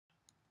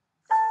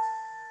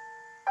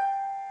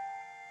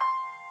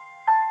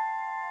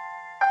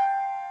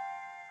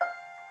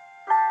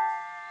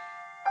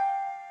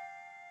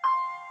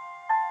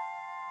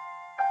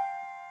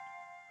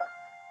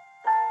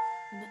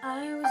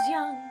I was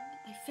young,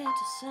 I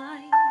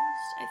fantasized,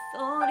 I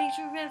thought each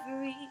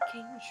reverie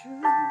came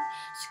true.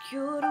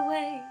 Secured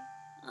away,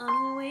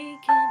 unawakened,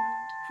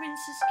 a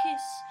prince's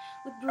kiss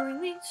would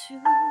bring me to.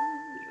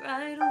 We'd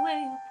ride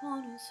away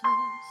upon his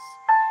horse,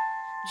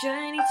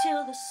 journey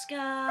till the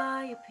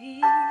sky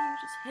appeared,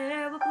 his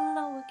hair would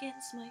blow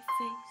against my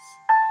face,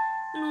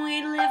 and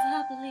we'd live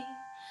happily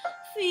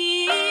for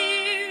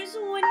years.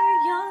 When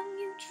you're young,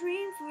 you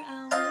dream for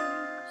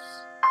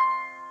hours.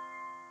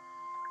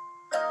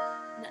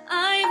 Now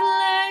I've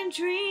learned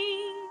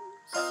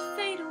dreams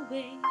fade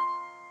away,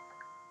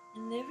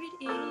 and there it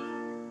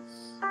is.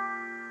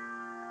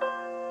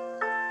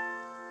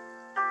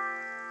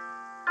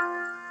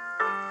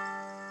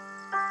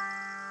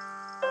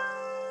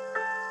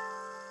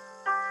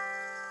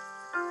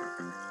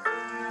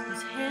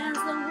 His hands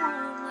that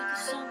warm like a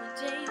summer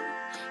day,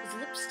 his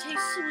lips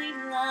taste sweet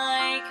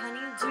like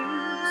honeydew.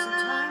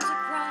 Sometimes I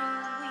cry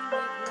when we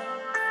make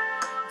love,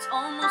 it's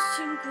almost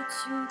too good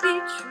to be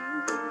true.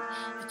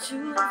 The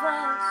two of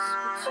us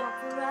could talk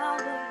for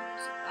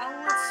hours about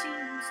what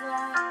seems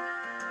like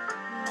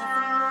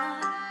nothing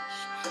much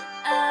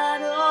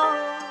at all.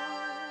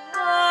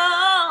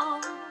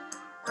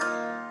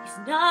 He's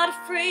not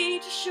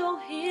afraid to show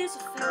his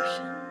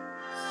affections,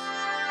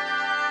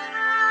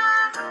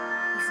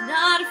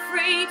 not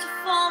afraid to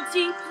fall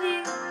deeply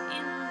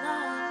in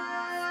love.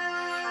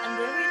 And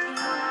there it is,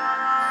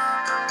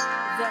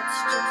 that's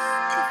just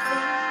the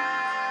thing.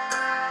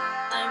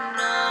 I'm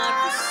not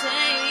the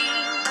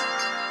same,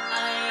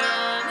 I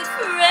am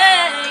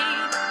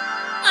afraid,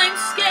 I'm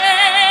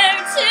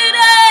scared to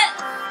death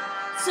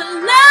to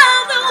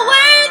love the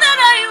way that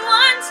I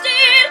once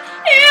did.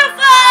 If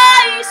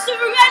I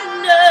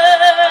surrender,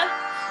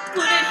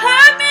 would it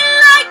hurt me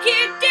like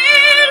it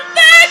did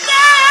back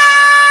then?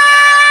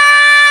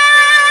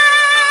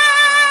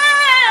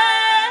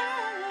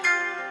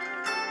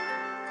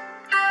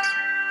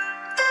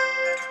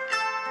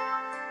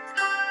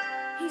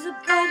 He's a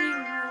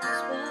budding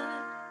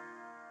rosebud,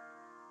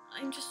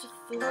 I'm just a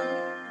thorn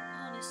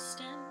upon his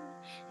stem.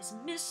 His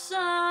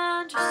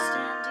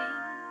misunderstanding,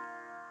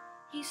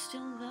 he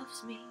still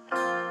loves me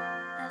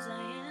as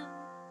I am,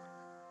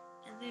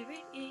 and there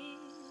it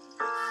is.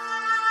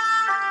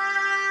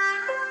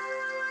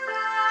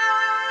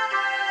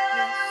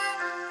 Yes,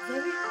 there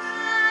it is.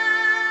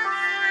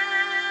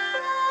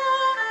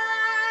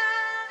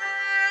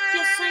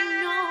 Yes, I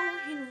know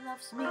he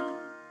loves me.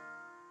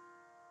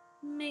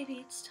 Maybe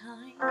it's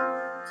time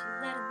to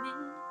let him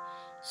in,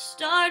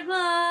 start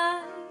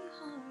my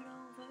heart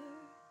over,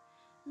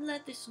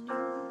 let this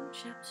new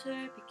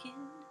chapter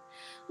begin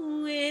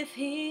with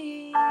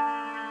him.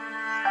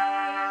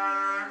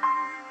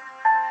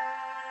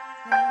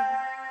 Well,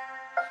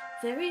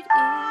 there it is.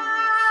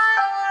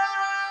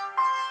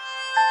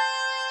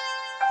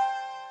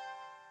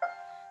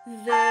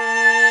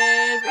 There